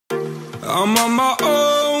I'm on my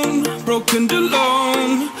own, broken and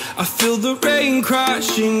alone. I feel the rain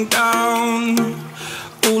crashing down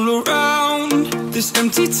all around this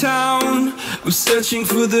empty town. I'm searching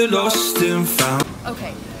for the lost and found.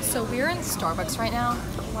 Okay, so we're in Starbucks right now,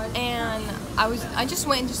 and I just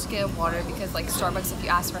went just to get water because like Starbucks, if you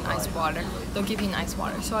ask for an iced water, they'll give you an iced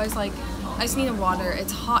water. So I was like, I just need a water.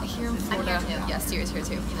 It's hot here in Florida. Yes, Sierra's here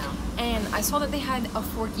too. And I saw that they had a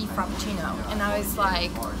forky frappuccino, and I was like,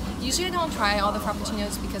 usually I don't try all the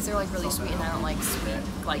frappuccinos because they're like really sweet, and I don't like sweet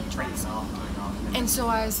like drinks. And so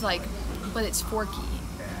I was like, but it's forky,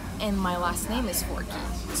 and my last name is Forky,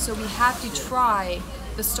 so we have to try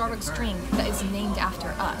the Starbucks drink that is named after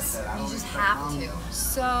us. You just have to.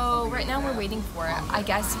 So right now we're waiting for it. I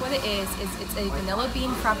guess what it is it's a vanilla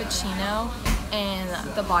bean frappuccino, and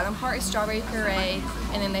the bottom part is strawberry puree,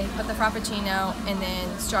 and then they put the frappuccino, and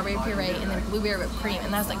then strawberry puree, and then blueberry whipped cream,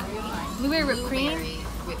 and that's like blueberry whipped cream.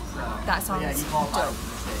 That sounds dope.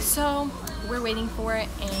 So we're waiting for it,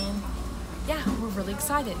 and yeah, we're really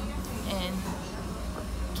excited, and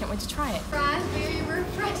can't wait to try it. Raspberry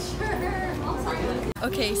refresher.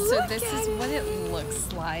 Okay, so this is what it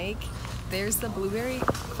looks like. There's the blueberry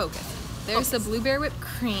There's the blueberry whipped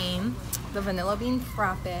cream, the vanilla bean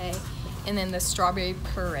frappe, and then the strawberry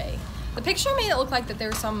puree. The picture made it look like that there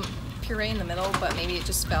was some puree in the middle, but maybe it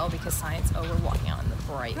just fell because science. Oh, we're walking out in the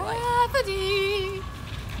bright light. Gravity.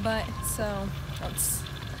 But so let's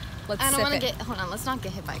I don't want to sip it. hold on, let's not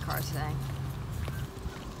get hit by a car today.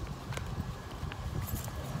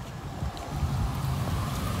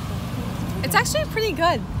 It's actually pretty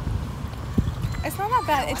good. It's not that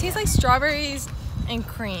bad. It tastes like strawberries and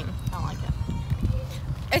cream. I don't like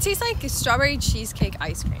it. It tastes like strawberry cheesecake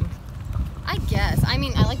ice cream. I guess. I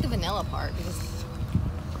mean, I like the vanilla part because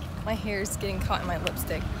My hair's getting caught in my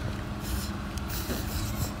lipstick.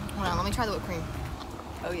 hold on, let me try the whipped cream.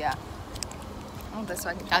 Oh yeah. Oh, this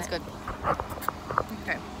I can try. That's good.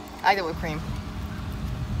 Okay. I like the whipped cream.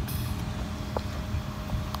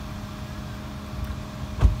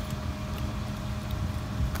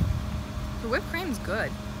 The whipped cream's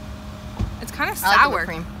good. It's kind of I like the sour. whipped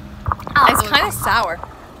cream. It's kind of sour.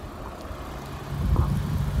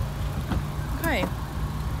 Okay.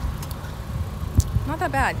 Not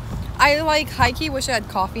that bad. I like high-key wish it had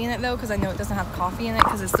coffee in it though, because I know it doesn't have coffee in it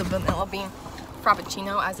because it's the vanilla bean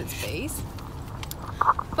frappuccino as its base.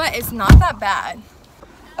 But it's not that bad.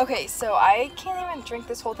 Okay, so I can't even drink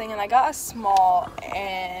this whole thing, and I got a small,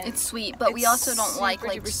 and It's sweet, but we also don't like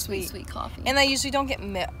super sweet, sweet. sweet coffee. And I usually don't get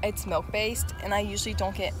it's milk based, and I usually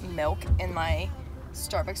don't get milk in my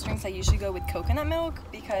Starbucks drinks. I usually go with coconut milk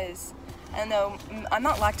because I don't know, I'm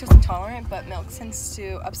not lactose intolerant, but milk tends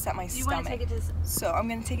to upset my stomach. Take it to So I'm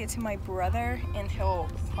gonna take it to my brother, and he'll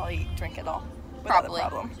probably drink it all without a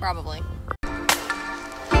problem. Probably.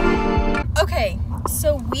 Okay,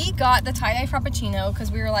 so we got the tie-dye frappuccino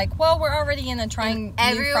because we were like, well, we're already in a trying new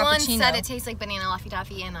Everyone frappuccino. said it tastes like banana Laffy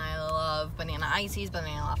Taffy, and I love banana ices,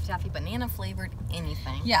 banana Laffy Taffy, banana flavored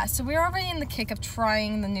anything. Yeah, so we were already in the kick of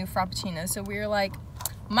trying the new frappuccino, so we were like,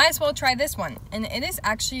 might as well try this one. And it is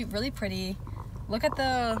actually really pretty. Look at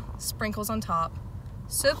the sprinkles on top.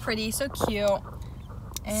 So pretty, so cute.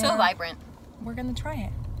 And So vibrant. we're gonna try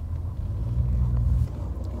it.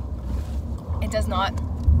 It does not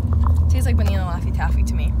taste like banana Laffy Taffy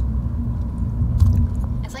to me.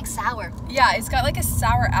 It's like sour. Yeah, it's got like a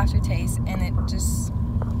sour aftertaste, and it just,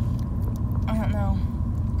 I don't know.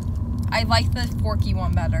 I like the forky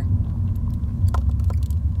one better.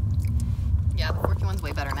 Yeah, the forky one's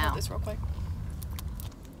way better now. Hold this real quick.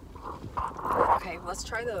 Okay, let's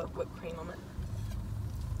try the whipped cream on it.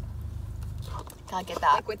 Gotta get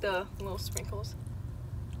that. Like with the little sprinkles.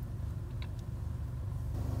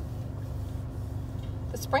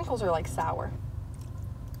 The sprinkles are like sour.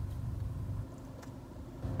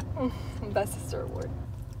 That's the third word.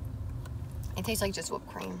 It tastes like just whipped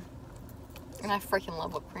cream. And I freaking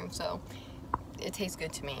love whipped cream, so it tastes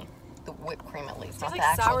good to me. The whipped cream at least, It's not like the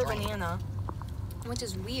actual sour drink. banana. Which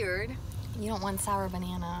is weird. You don't want sour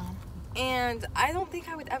banana. And I don't think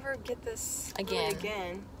I would ever get this Again.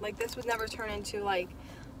 again. Like, this would never turn into like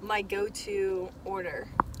my go-to order.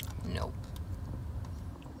 Nope.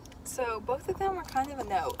 So both of them are kind of a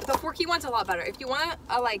no. The forky one's a lot better. If you want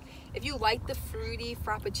to if you like the fruity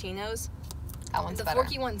frappuccinos, That one's the better.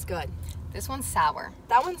 forky one's good. This one's sour.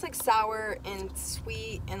 That one's like sour and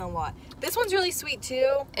sweet and a lot. This one's really sweet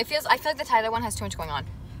too, I feel like the tie-dye one has too much going on.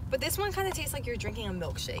 but this one kind of tastes like you're drinking a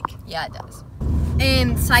milkshake. Yeah, it does.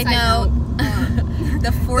 And side note,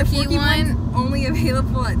 the forky one. one's only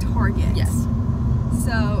available at Target. Yes.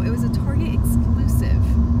 So it was a Target exclusive,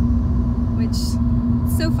 which is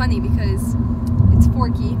so funny because it's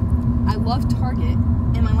forky, I love Target,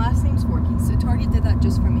 and my last name's Forky, so Target did that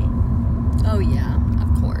just for me. Oh yeah,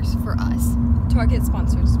 of course, for us. Target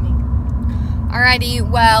sponsors me. Alrighty,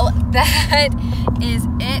 well, that is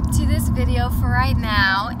it to this video for right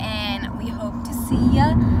now, and we hope to see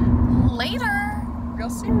ya later. Real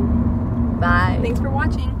soon. Bye. Thanks for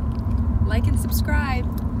watching. Like and subscribe.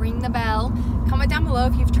 Ring the bell. Comment down below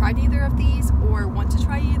if you've tried either of these, or want to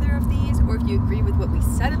try either of these, or if you agree with what we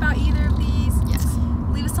said about either of these. Yes.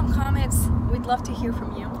 Leave us some comments. We'd love to hear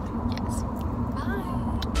from you.